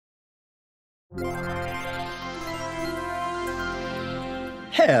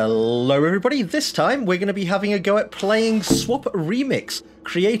Hello everybody, this time we're going to be having a go at playing Swap Remix,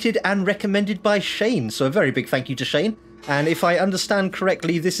 created and recommended by Shane, so a very big thank you to Shane. And if I understand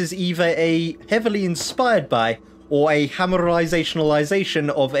correctly, this is either a heavily inspired by or a hammerizationalization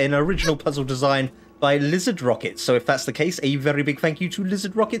of an original puzzle design by Lizard Rockets. So if that's the case, a very big thank you to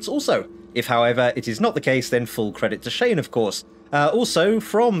Lizard Rockets also. If however it is not the case, then full credit to Shane of course. Also,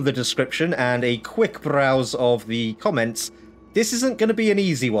 from the description and a quick browse of the comments, this isn't going to be an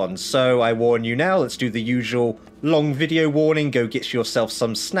easy one, so I warn you now, let's do the usual long video warning, go get yourself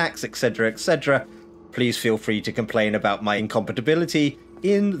some snacks, etc, etc. Please feel free to complain about my incompatibility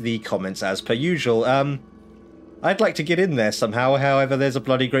in the comments as per usual. I'd like to get in there somehow, however there's a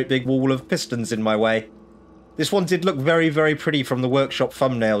bloody great big wall of pistons in my way. This one did look very, very pretty from the workshop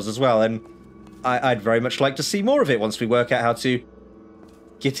thumbnails as well, and I'd very much like to see more of it once we work out how to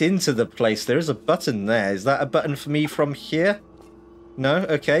get into the place. There is a button there. Is that a button for me from here? No?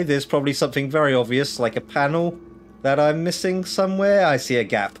 Okay, there's probably something very obvious, like a panel that I'm missing somewhere. I see a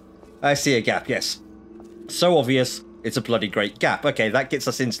gap. I see a gap, yes. So obvious, it's a bloody great gap. Okay, that gets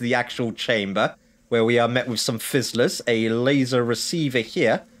us into the actual chamber, where we are met with some fizzlers, a laser receiver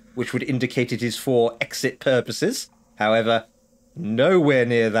here, which would indicate it is for exit purposes. However, nowhere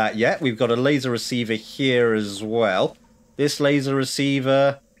near that yet. We've got a laser receiver here as well. This laser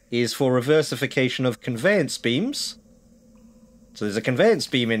receiver is for reversification of conveyance beams. So there's a conveyance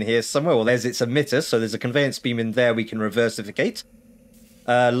beam in here somewhere. Well, there's its emitter, so there's a conveyance beam in there we can reversificate.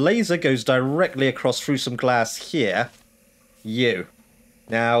 Laser goes directly across through some glass here. You.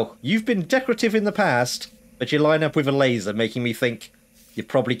 Now, you've been decorative in the past, but you line up with a laser, making me think you're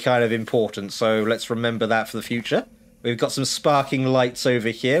probably kind of important, so let's remember that for the future. We've got some sparking lights over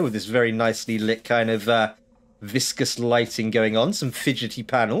here with this very nicely lit kind of viscous lighting going on, some fidgety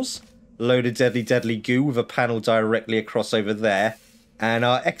panels, load of deadly goo with a panel directly across over there, and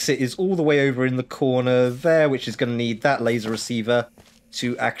our exit is all the way over in the corner there, which is going to need that laser receiver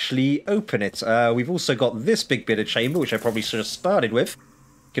to actually open it. We've also got this big bit of chamber, which I probably should have started with.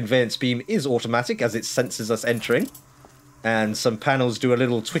 Conveyance beam is automatic as it senses us entering, and some panels do a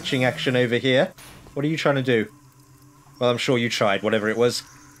little twitching action over here. What are you trying to do? Well, I'm sure you tried, whatever it was.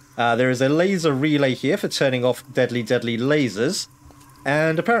 There is a laser relay here for turning off deadly lasers.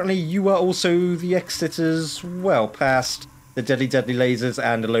 And apparently you are also the exit as well, past the deadly lasers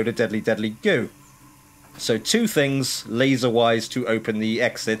and a load of deadly goo. So two things, laser-wise, to open the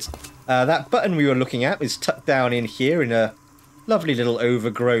exit. That button we were looking at is tucked down in here in a lovely little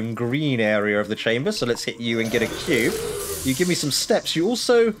overgrown green area of the chamber. So let's hit you and get a cube. You give me some steps. You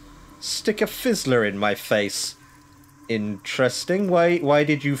also stick a fizzler in my face. Interesting. Why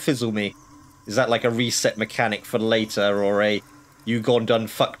did you fizzle me? Is that like a reset mechanic for later, or a you gone done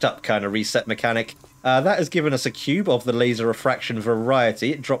fucked up kind of reset mechanic? That has given us a cube of the laser refraction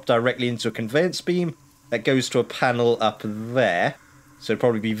variety. It dropped directly into a conveyance beam that goes to a panel up there. So it'd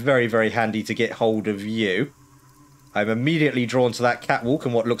probably be very, very handy to get hold of you. I'm immediately drawn to that catwalk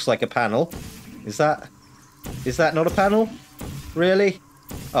and what looks like a panel. Is that not a panel? Really?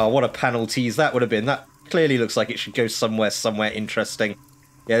 Oh, what a panel tease that would have been. That clearly looks like it should go somewhere interesting.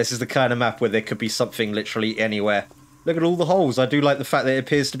 Yeah, this is the kind of map where there could be something literally anywhere. Look at all the holes. I do like the fact that it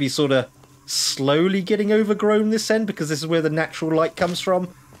appears to be sort of slowly getting overgrown this end, because this is where the natural light comes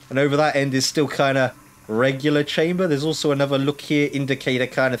from. And over that end is still kind of regular chamber. There's also another look here indicator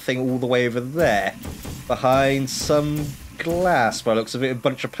kind of thing all the way over there. Behind some glass, by the looks of it, a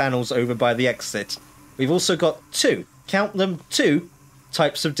bunch of panels over by the exit. We've also got two, count them, two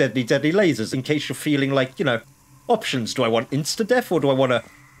types of deadly lasers, in case you're feeling like, you know, options. Do I want insta-death, or do I want to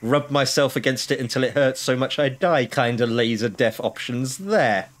rub myself against it until it hurts so much I die kind of laser death options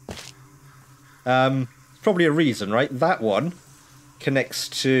there? Probably a reason, right? That one connects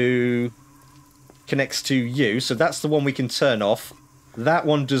to you, so that's the one we can turn off. That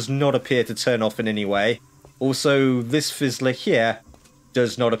one does not appear to turn off in any way. Also, this fizzler here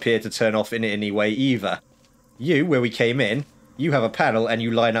does not appear to turn off in any way either. You, where we came in, you have a panel and you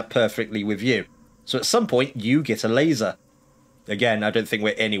line up perfectly with you. So at some point, you get a laser. Again, I don't think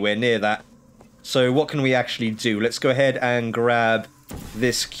we're anywhere near that. So what can we actually do? Let's go ahead and grab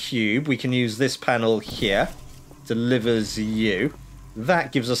this cube. We can use this panel here. Delivers you.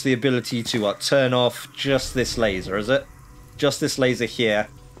 That gives us the ability to turn off just this laser, is it? Just this laser here.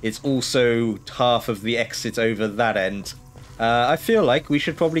 It's also half of the exit over that end. I feel like we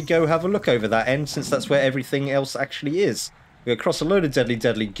should probably go have a look over that end, since that's where everything else actually is. We go across a load of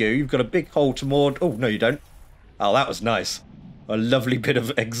deadly goo. You've got a big hole to more... Oh, no, you don't. Oh, that was nice. A lovely bit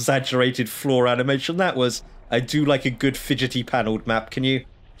of exaggerated floor animation that was. I do like a good fidgety panelled map. Can you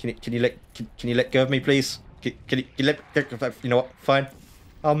Can you let go of me, please? Can you let... You know what? Fine.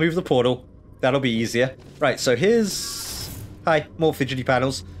 I'll move the portal. That'll be easier. Right, so here's... Hi, more fidgety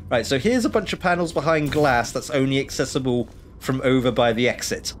panels. Right, so here's a bunch of panels behind glass that's only accessible from over by the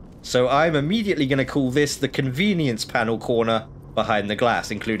exit. So I'm immediately going to call this the convenience panel corner behind the glass,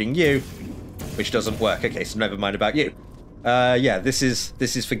 including you, which doesn't work. Okay, so never mind about you. Yeah, this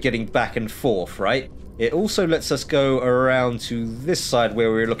is for getting back and forth, right? It also lets us go around to this side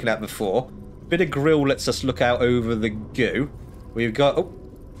where we were looking at before. Bit of grill lets us look out over the goo. We've got... Oh.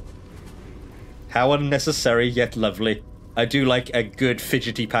 How unnecessary, yet lovely. I do like a good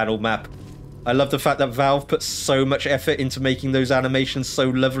fidgety panel map. I love the fact that Valve puts so much effort into making those animations so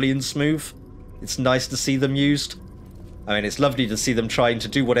lovely and smooth. It's nice to see them used. I mean, it's lovely to see them trying to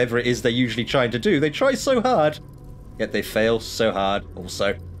do whatever it is they're usually trying to do. They try so hard, yet they fail so hard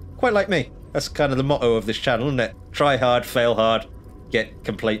also. Quite like me. That's kind of the motto of this channel, isn't it? Try hard, fail hard, get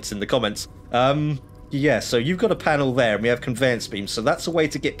complaints in the comments. Yeah, so you've got a panel there, and we have conveyance beams, so that's a way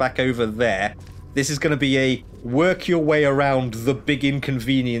to get back over there. This is going to be a work your way around the big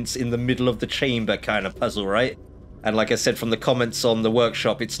inconvenience in the middle of the chamber kind of puzzle, right? And like I said from the comments on the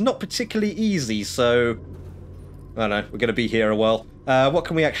workshop, it's not particularly easy, so... I don't know, we're going to be here a while. What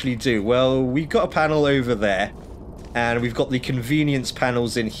can we actually do? Well, we've got a panel over there, and we've got the convenience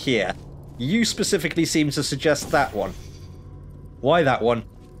panels in here. You specifically seem to suggest that one. Why that one?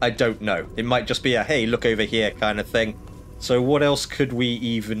 I don't know. It might just be a, hey, look over here kind of thing. So what else could we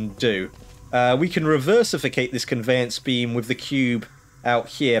even do? We can reversificate this conveyance beam with the cube out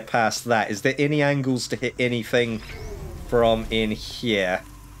here past that. Is there any angles to hit anything from in here?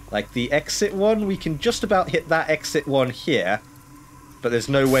 Like the exit one, we can just about hit that exit one here. But there's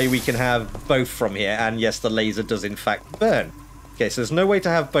no way we can have both from here. And yes, the laser does in fact burn. Okay, so there's no way to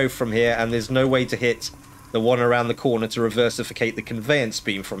have both from here, and there's no way to hit the one around the corner to reversificate the conveyance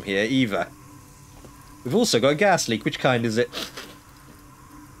beam from here either. We've also got a gas leak. Which kind is it?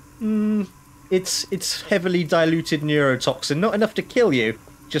 It's heavily diluted neurotoxin. Not enough to kill you,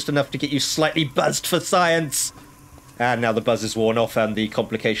 just enough to get you slightly buzzed for science. And now the buzz is worn off and the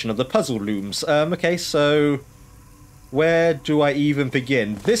complication of the puzzle looms. Okay, so where do I even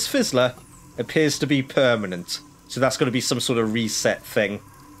begin? This fizzler appears to be permanent. So that's going to be some sort of reset thing.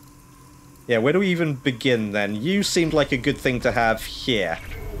 Yeah, where do we even begin then? You seemed like a good thing to have here.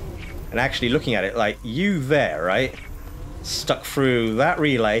 And actually looking at it, like, you there, right? Stuck through that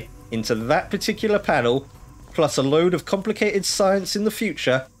relay into that particular panel, plus a load of complicated science in the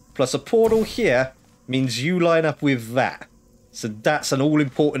future, plus a portal here, means you line up with that. So that's an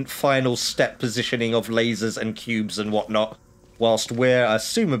all-important final step positioning of lasers and cubes and whatnot, whilst we're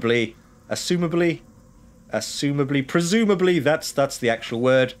presumably, that's the actual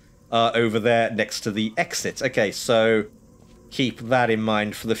word, over there next to the exit. Okay, so keep that in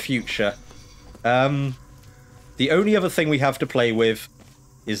mind for the future. The only other thing we have to play with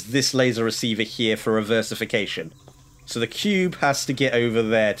is this laser receiver here for reversification. So the cube has to get over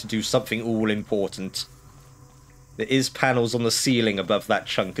there to do something all-important. There is panels on the ceiling above that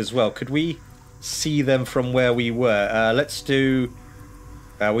chunk as well. Could we see them from where we were? Let's do...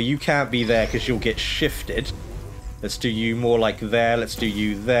 well, you can't be there because you'll get shifted. Let's do you more like there. Let's do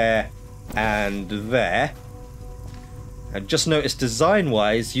you there and there. And just notice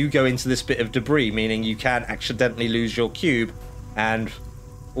design-wise, you go into this bit of debris, meaning you can't accidentally lose your cube. And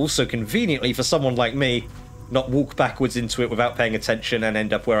also conveniently for someone like me, not walk backwards into it without paying attention and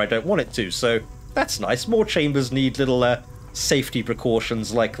end up where I don't want it to. So that's nice. More chambers need little safety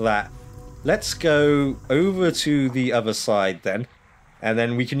precautions like that. Let's go over to the other side then. And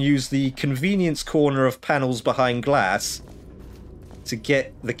then we can use the convenience corner of panels behind glass to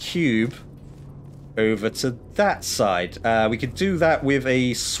get the cube over to that side. We could do that with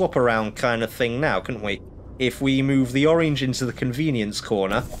a swap around kind of thing now, couldn't we? If we move the orange into the convenience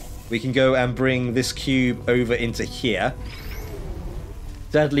corner, we can go and bring this cube over into here.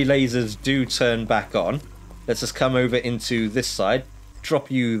 Deadly lasers do turn back on. Let's just come over into this side. Drop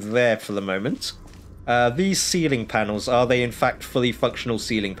you there for the moment. These ceiling panels, are they in fact fully functional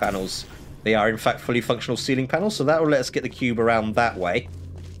ceiling panels? They are in fact fully functional ceiling panels, so that will let us get the cube around that way.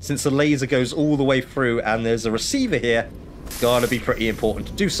 Since the laser goes all the way through and there's a receiver here, it's gotta be pretty important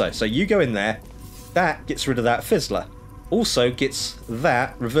to do so. So you go in there, that gets rid of that fizzler. Also gets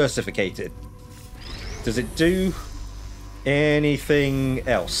that reversificated. Does it do anything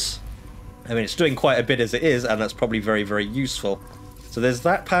else? I mean, it's doing quite a bit as it is, and that's probably very, very useful. So there's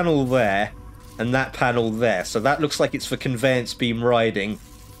that panel there, and that panel there. So that looks like it's for conveyance beam riding,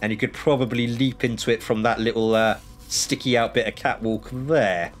 and you could probably leap into it from that little sticky out bit of catwalk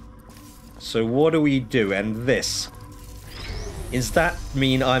there. So what do we do? And this. Does that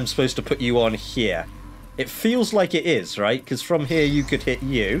mean I'm supposed to put you on here? It feels like it is, right? Because from here you could hit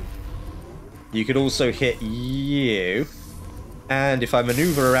you. You could also hit you. And if I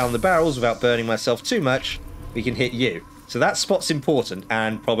maneuver around the barrels without burning myself too much, we can hit you. So that spot's important,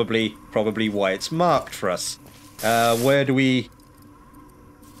 and probably why it's marked for us. Where do we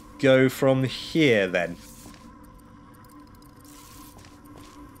go from here, then?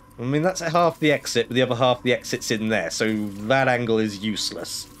 I mean, that's half the exit, but the other half of the exit's in there, so that angle is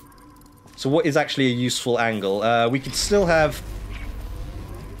useless. So what is actually a useful angle? We could still have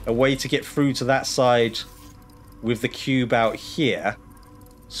a way to get through to that side with the cube out here.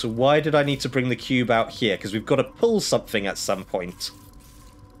 So why did I need to bring the cube out here? Because we've got to pull something at some point.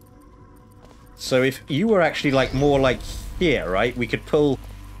 So if you were actually like more like here, right? We could pull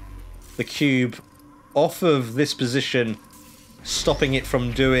the cube off of this position, stopping it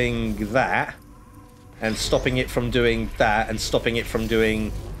from doing that, and stopping it from doing that, and stopping it from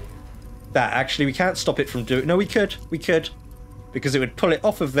doing that. Actually, we can't stop it from doing... No, we could. We could. Because it would pull it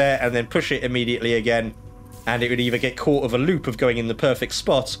off of there and then push it immediately again. And it would either get caught of a loop of going in the perfect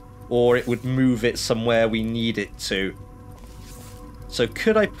spot, or it would move it somewhere we need it to. So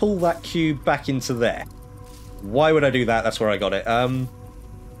could I pull that cube back into there? Why would I do that? That's where I got it.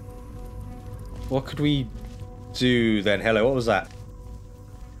 What could we do then? Hello, what was that?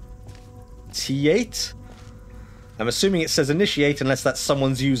 T8? I'm assuming it says initiate unless that's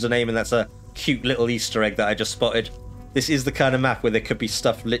someone's username and that's a cute little Easter egg that I just spotted. This is the kind of map where there could be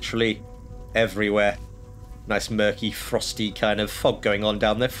stuff literally everywhere. Nice murky, frosty kind of fog going on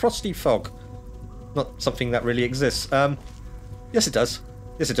down there. Frosty fog. Not something that really exists. Yes it does.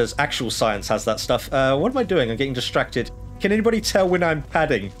 Yes it does. Actual science has that stuff. What am I doing? I'm getting distracted. Can anybody tell when I'm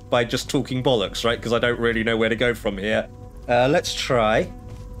padding by just talking bollocks, right? Because I don't really know where to go from here. Let's try.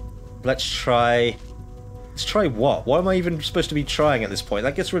 Let's try what? What am I even supposed to be trying at this point?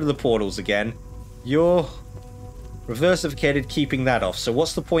 That gets rid of the portals again. You're reversificated, keeping that off. So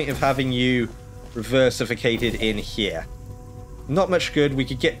what's the point of having you reversificated in here? Not much good. We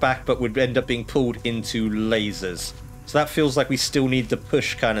could get back, but would end up being pulled into lasers. So that feels like we still need the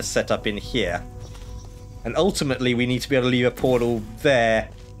push kind of set up in here. And ultimately, we need to be able to leave a portal there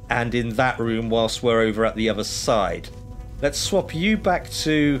and in that room whilst we're over at the other side. Let's swap you back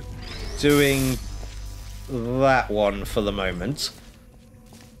to doing that one for the moment.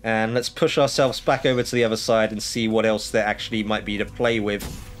 And let's push ourselves back over to the other side and see what else there actually might be to play with.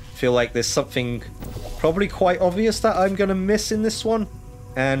 Feel like there's something probably quite obvious that I'm going to miss in this one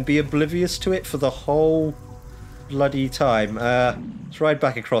and be oblivious to it for the whole bloody time. Let's ride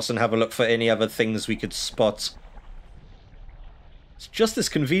back across and have a look for any other things we could spot. It's just this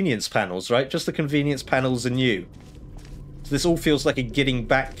convenience panels, right? Just the convenience panels and you. So this all feels like a getting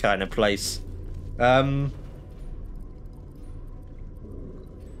back kind of place. Well,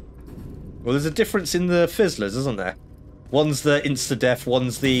 there's a difference in the fizzlers, isn't there? One's the insta-death,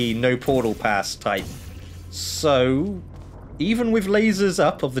 one's the no portal pass type. So, even with lasers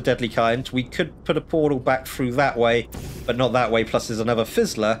up of the deadly kind, we could put a portal back through that way, but not that way, plus there's another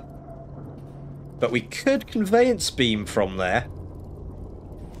fizzler. But we could conveyance beam from there.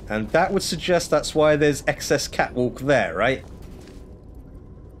 And that would suggest that's why there's excess catwalk there, right?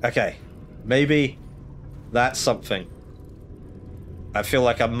 Okay, maybe that's something. I feel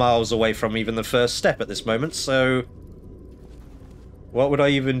like I'm miles away from even the first step at this moment, so what would I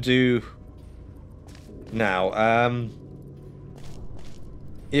even do now?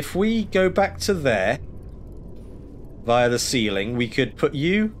 If we go back to there via the ceiling, we could put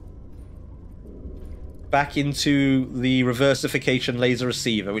you back into the reversification laser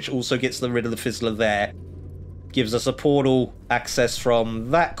receiver, which also gets rid of the fizzler there. Gives us a portal access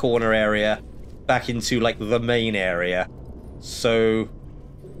from that corner area back into like the main area. So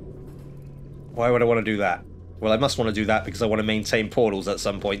why would I want to do that? Well, I must want to do that because I want to maintain portals at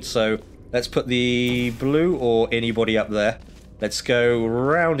some point. So let's put the blue or anybody up there. Let's go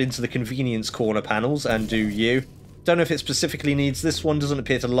round into the convenience corner panels and do you. Don't know if it specifically needs this one. Doesn't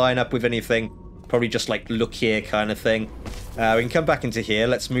appear to line up with anything. Probably just like look here kind of thing. We can come back into here.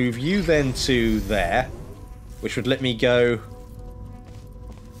 Let's move you then to there, which would let me go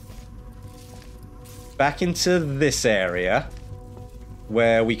back into this area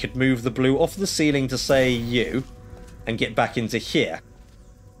where we could move the blue off the ceiling to say you and get back into here.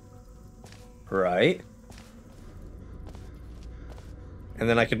 Right. And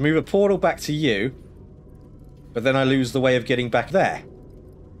then I could move a portal back to you, but then I lose the way of getting back there.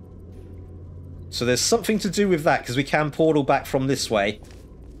 So there's something to do with that, because we can portal back from this way,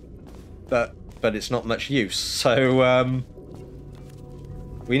 but it's not much use. So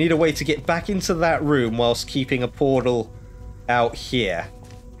we need a way to get back into that room whilst keeping a portal out here.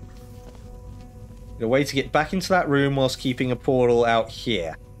 A way to get back into that room whilst keeping a portal out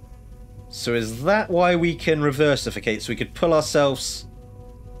here. So is that why we can reversificate? So we could pull ourselves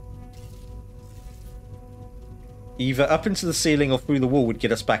either up into the ceiling or through the wall would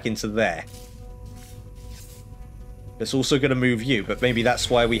get us back into there. It's also going to move you, but maybe that's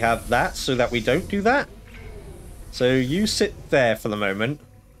why we have that, so that we don't do that. So you sit there for the moment.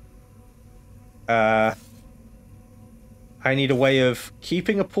 I need a way of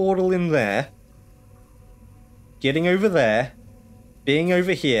keeping a portal in there, getting over there, being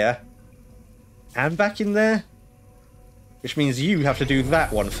over here, and back in there. Which means you have to do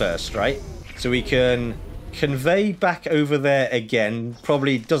that one first, right? So we can convey back over there again.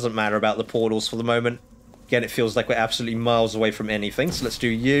 Probably doesn't matter about the portals for the moment. Again, it feels like we're absolutely miles away from anything. So let's do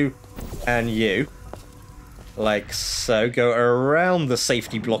you and you. Like so. Go around the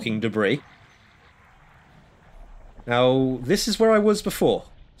safety blocking debris. Now, this is where I was before.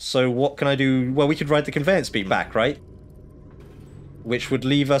 So what can I do? Well, we could ride the conveyance beam back, right? Which would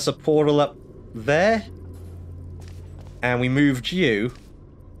leave us a portal up there. And we moved you,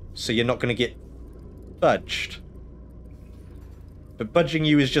 so you're not going to get budged. But budging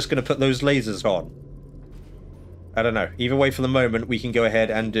you is just going to put those lasers on. I don't know. Either way, for the moment, we can go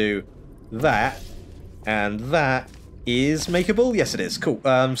ahead and do that. And that is makeable? Yes, it is. Cool.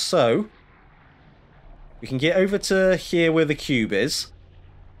 So we can get over to here where the cube is.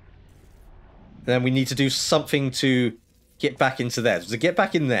 Then we need to do something to get back into there. So to get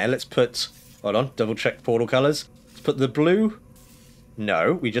back in there, let's put... Hold on. Double check portal colors. Let's put the blue...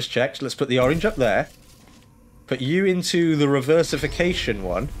 No, we just checked. Let's put the orange up there. Put you into the reversification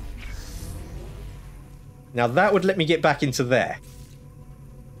one. Now that would let me get back into there.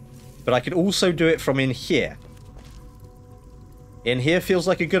 But I could also do it from in here. In here feels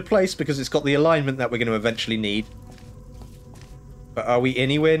like a good place because it's got the alignment that we're going to eventually need. But are we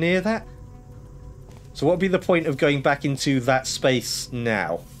anywhere near that? So what would be the point of going back into that space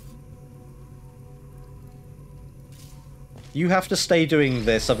now? You have to stay doing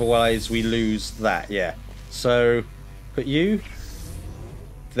this, otherwise we lose that, yeah. So, put you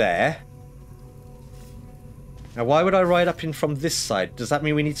there. Now why would I ride up in from this side? Does that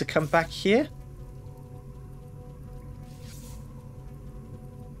mean we need to come back here?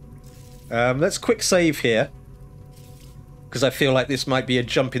 Let's quick save here. Because I feel like this might be a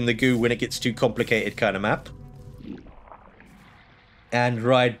jump in the goo when it gets too complicated kind of map. And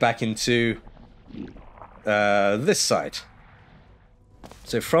ride back into this side.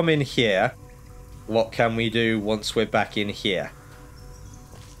 So from in here, what can we do once we're back in here?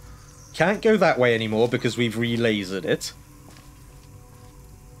 Can't go that way anymore because we've re-lasered it.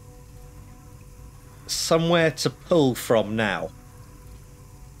 Somewhere to pull from now.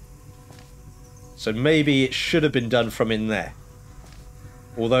 So maybe it should have been done from in there.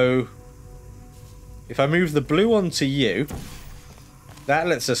 Although, if I move the blue onto you, that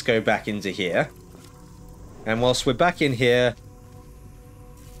lets us go back into here. And whilst we're back in here,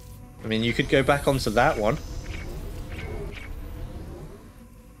 I mean, you could go back onto that one.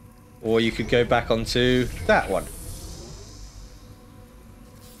 Or you could go back onto that one.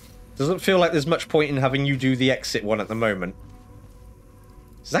 Doesn't feel like there's much point in having you do the exit one at the moment.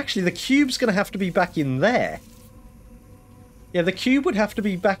 Because actually the cube's going to have to be back in there. Yeah, the cube would have to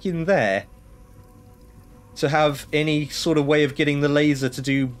be back in there to have any sort of way of getting the laser to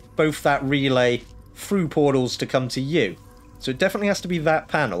do both that relay through portals to come to you. So it definitely has to be that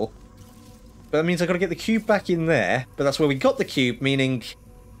panel. But that means I've got to get the cube back in there, but that's where we got the cube, meaning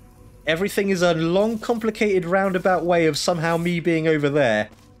everything is a long, complicated, roundabout way of somehow me being over there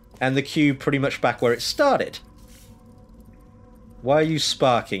and the cube pretty much back where it started. Why are you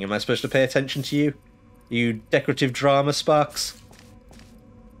sparking? Am I supposed to pay attention to you? You decorative drama sparks?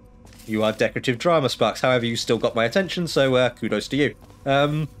 You are decorative drama sparks. However, you still got my attention, so kudos to you.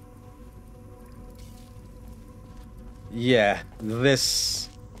 Yeah, this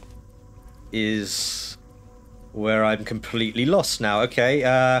is where I'm completely lost now. Okay,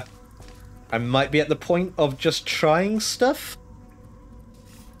 I might be at the point of just trying stuff.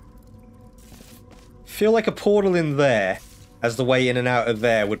 Feel like a portal in there as the way in and out of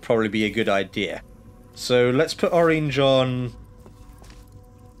there would probably be a good idea. So let's put orange on.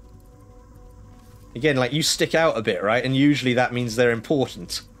 Again, like, you stick out a bit, right? And usually that means they're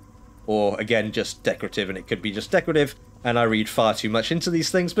important. Or, again, just decorative, and it could be just decorative, and I read far too much into these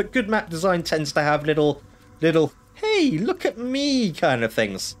things, but good map design tends to have little, hey, look at me kind of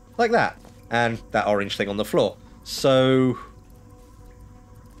things. Like that. And that orange thing on the floor. So,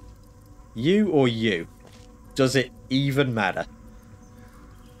 you or you? Does it even matter?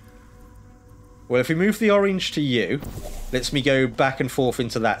 Well, if we move the orange to you, lets me go back and forth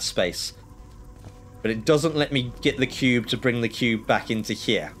into that space. But it doesn't let me get the cube to bring the cube back into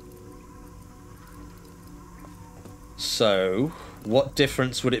here. So, what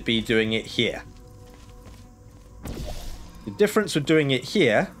difference would it be doing it here? The difference with doing it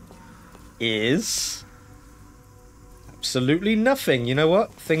here is absolutely nothing. You know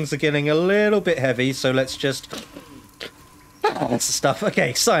what? Things are getting a little bit heavy, so let's just... That's the stuff.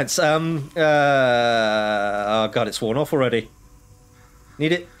 Okay, science. Oh god, it's worn off already.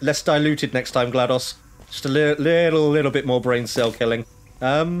 Need it less diluted next time, GLaDOS. Just a little bit more brain cell killing.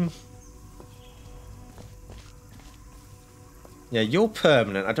 Yeah, you're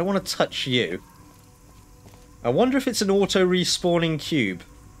permanent. I don't want to touch you. I wonder if it's an auto-respawning cube.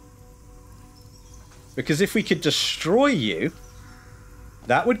 Because if we could destroy you,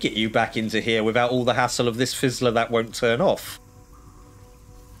 that would get you back into here without all the hassle of this fizzler that won't turn off.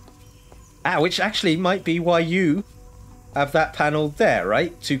 Which actually might be why you have that panel there,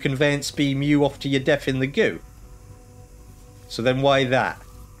 right? To conveyance beam you off to your death in the goo. So then why that?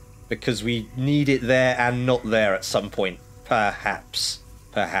 Because we need it there and not there at some point. Perhaps.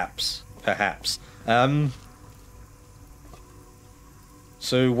 Perhaps. Perhaps.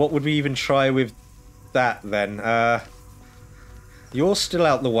 So what would we even try with that then? You're still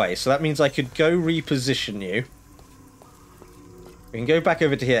out the way, so that means I could go reposition you. We can go back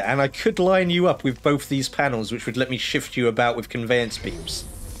over to here, and I could line you up with both these panels, which would let me shift you about with conveyance beams.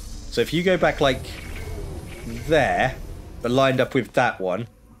 So if you go back like there, but lined up with that one,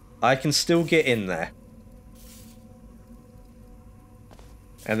 I can still get in there.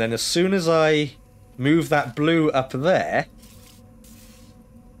 And then as soon as I move that blue up there,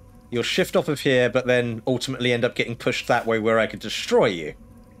 you'll shift off of here, but then ultimately end up getting pushed that way where I could destroy you.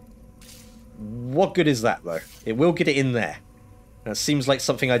 What good is that, though? It will get it in there. That seems like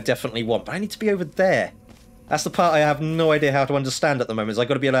something I definitely want, but I need to be over there. That's the part I have no idea how to understand at the moment, is I've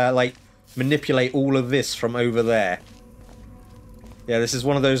got to be able to, like, manipulate all of this from over there. Yeah, this is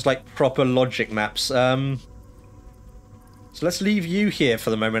one of those, like, proper logic maps. So let's leave you here for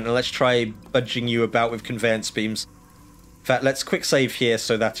the moment, and let's try budging you about with conveyance beams. In fact, let's quick save here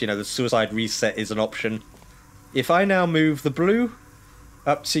so that, you know, the suicide reset is an option. If I now move the blue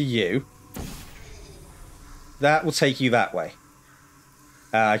up to you, that will take you that way.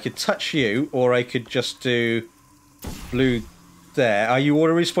 I could touch you, or I could just do blue there. Are you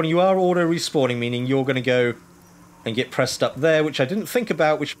auto-respawning? You are auto-respawning, meaning you're going to go and get pressed up there, which I didn't think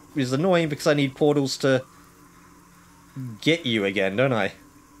about, which is annoying because I need portals to get you again, don't I?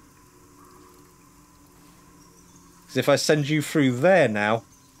 Because if I send you through there now,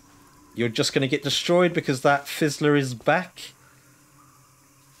 you're just going to get destroyed because that fizzler is back.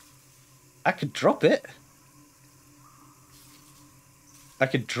 I could drop it. I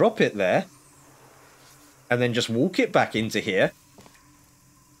could drop it there, and then just walk it back into here,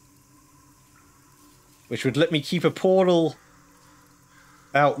 which would let me keep a portal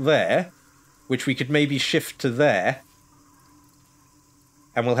out there, which we could maybe shift to there,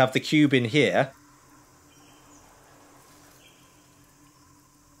 and we'll have the cube in here.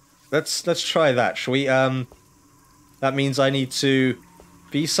 Let's try that, shall we? That means I need to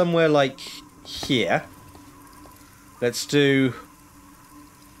be somewhere like here. Let's do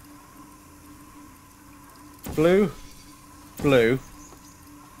blue, blue.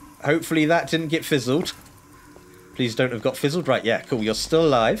 Hopefully that didn't get fizzled. Please don't have got fizzled. Right, yeah, cool. You're still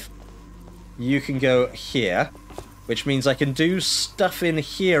alive. You can go here, which means I can do stuff in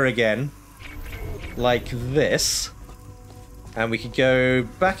here again, like this. And we could go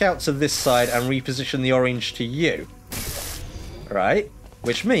back out to this side and reposition the orange to you. Right,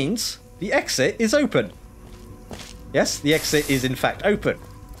 which means the exit is open. Yes, the exit is in fact open.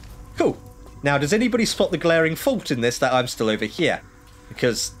 Cool. Now, does anybody spot the glaring fault in this that I'm still over here?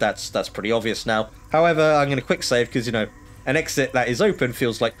 Because that's pretty obvious now. However, I'm going to quick save because, you know, an exit that is open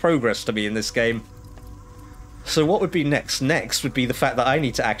feels like progress to me in this game. So what would be next? Next would be the fact that I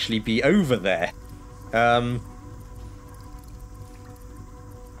need to actually be over there.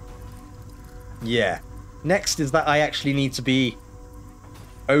 Yeah. Next is that I actually need to be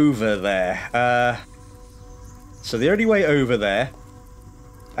over there. So the only way over there...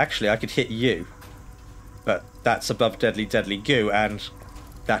 Actually, I could hit you. But that's above deadly, deadly goo, and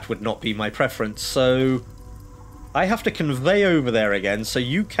that would not be my preference. So I have to convey over there again, so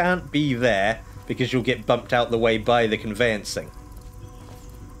you can't be there because you'll get bumped out the way by the conveyancing.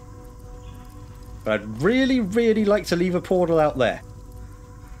 But I'd really, really like to leave a portal out there.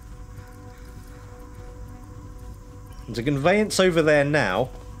 And to conveyance over there now,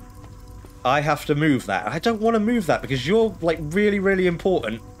 I have to move that. I don't want to move that because you're, like, really, really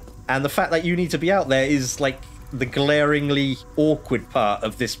important. And the fact that you need to be out there is, like, the glaringly awkward part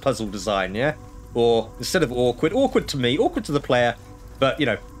of this puzzle design, yeah? Or, instead of awkward, awkward to me, awkward to the player, but, you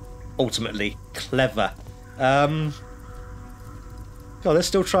know, ultimately clever. God, they're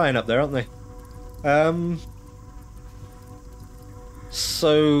still trying up there, aren't they?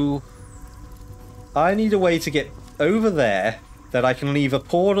 So I need a way to get over there that I can leave a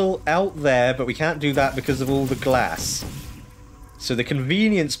portal out there, but we can't do that because of all the glass. So the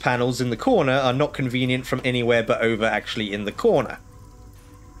convenience panels in the corner are not convenient from anywhere but over actually in the corner.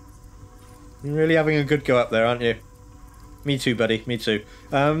 You're really having a good go up there, aren't you? Me too, buddy. Me too.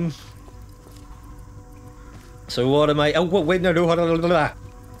 So what am I... Oh, wait, no.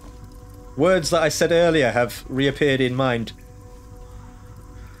 Words that I said earlier have reappeared in mind.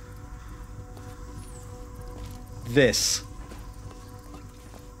 This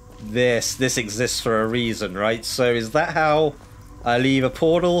exists for a reason, right? So is that how I leave a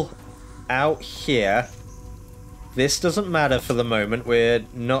portal out here? This doesn't matter for the moment. We're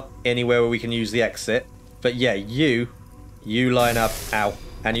not anywhere where we can use the exit. But yeah, you line up, ow,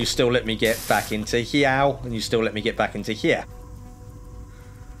 and you still let me get back into here, ow, and you still let me get back into here.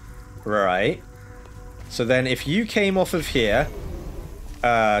 Right. So then if you came off of here,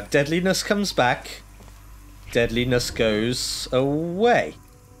 deadliness comes back, deadliness goes away.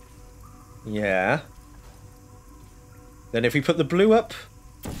 Yeah. Then if we put the blue up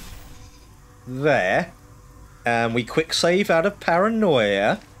there, and we quick save out of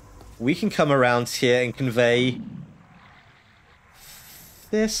paranoia, we can come around here and convey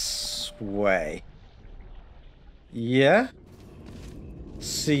this way. Yeah?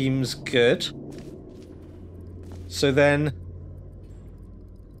 Seems good. So then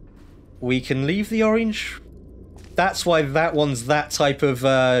we can leave the orange. That's why that one's that type of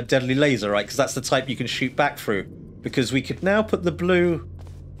deadly laser, right? Because that's the type you can shoot back through. Because we could now put the blue,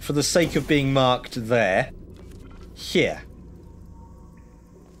 for the sake of being marked there, here.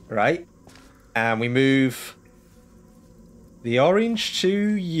 Right? And we move the orange to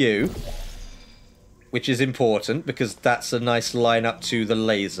you, which is important because that's a nice line up to the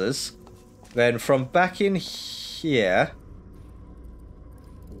lasers. Then from back in here,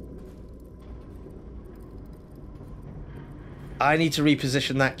 I need to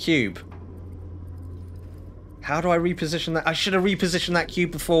reposition that cube. How do I reposition that? I should have repositioned that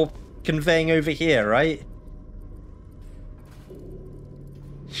cube before conveying over here, right?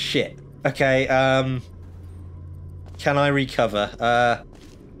 Shit. Okay, can I recover?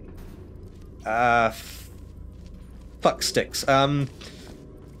 Fuck sticks. Yeah,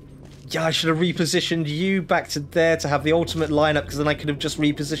 I should have repositioned you back to there to have the ultimate lineup, because then I could have just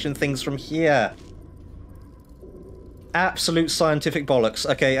repositioned things from here. Absolute scientific bollocks.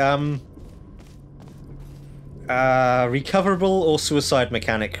 Okay, recoverable or suicide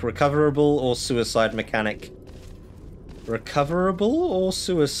mechanic? Recoverable or suicide mechanic? Recoverable or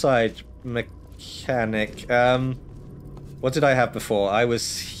suicide mechanic? What did I have before? I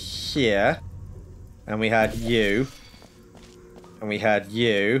was here, and we had you, and we had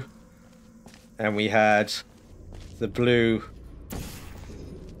you, and we had the blue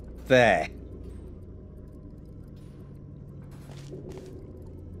there.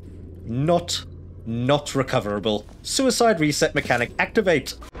 Not recoverable. Suicide reset mechanic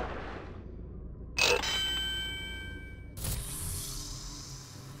activate.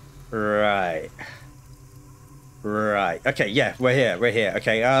 Right. Right. Okay, yeah, we're here.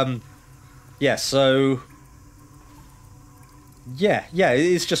 Okay, yeah, so yeah,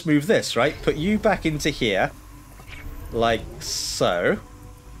 it's just move this, right? Put you back into here, like so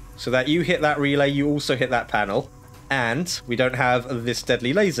that you hit that relay, you also hit that panel, and we don't have this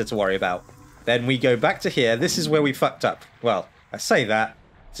deadly laser to worry about. Then we go back to here. This is where we fucked up. Well, I say that.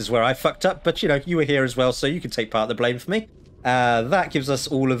 This is where I fucked up, but, you know, you were here as well, so you can take part of the blame for me. That gives us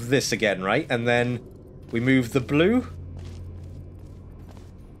all of this again, right? And then we move the blue.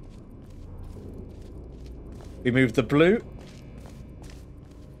 We move the blue.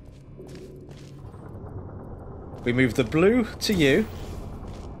 We move the blue to you.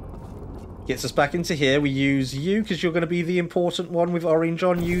 Gets us back into here. We use you because you're going to be the important one with orange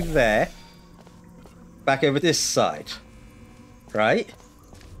on you there. Back over this side. Right?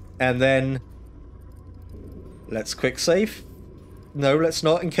 And then let's quick save. No, let's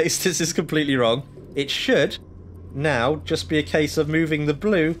not, in case this is completely wrong. It should now just be a case of moving the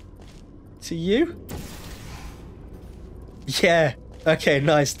blue to you. Yeah. Okay,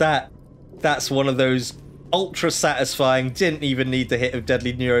 nice. That's one of those ultra satisfying, didn't even need the hit of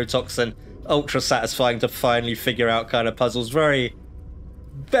deadly neurotoxin. Ultra satisfying to finally figure out kind of puzzles. Very,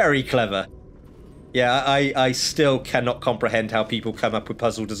 very clever. Yeah, I still cannot comprehend how people come up with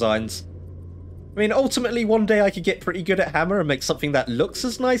puzzle designs. I mean, ultimately, one day I could get pretty good at Hammer and make something that looks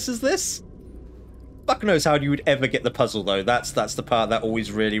as nice as this. Fuck knows how you would ever get the puzzle, though. That's the part that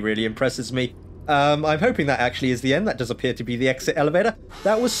always really, really impresses me. I'm hoping that actually is the end. That does appear to be the exit elevator.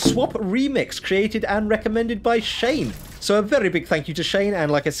 That was Swap Remix, created and recommended by Shane. So a very big thank you to Shane,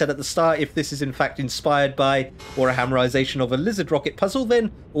 and like I said at the start, if this is in fact inspired by or a hammerization of a Lizard Rocket puzzle,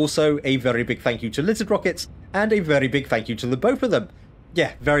 then also a very big thank you to Lizard Rockets, and a very big thank you to the both of them.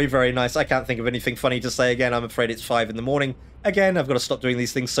 Yeah, very, very nice. I can't think of anything funny to say again. I'm afraid it's 5 in the morning. Again, I've got to stop doing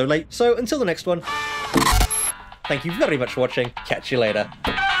these things so late. So until the next one, thank you very much for watching. Catch you later.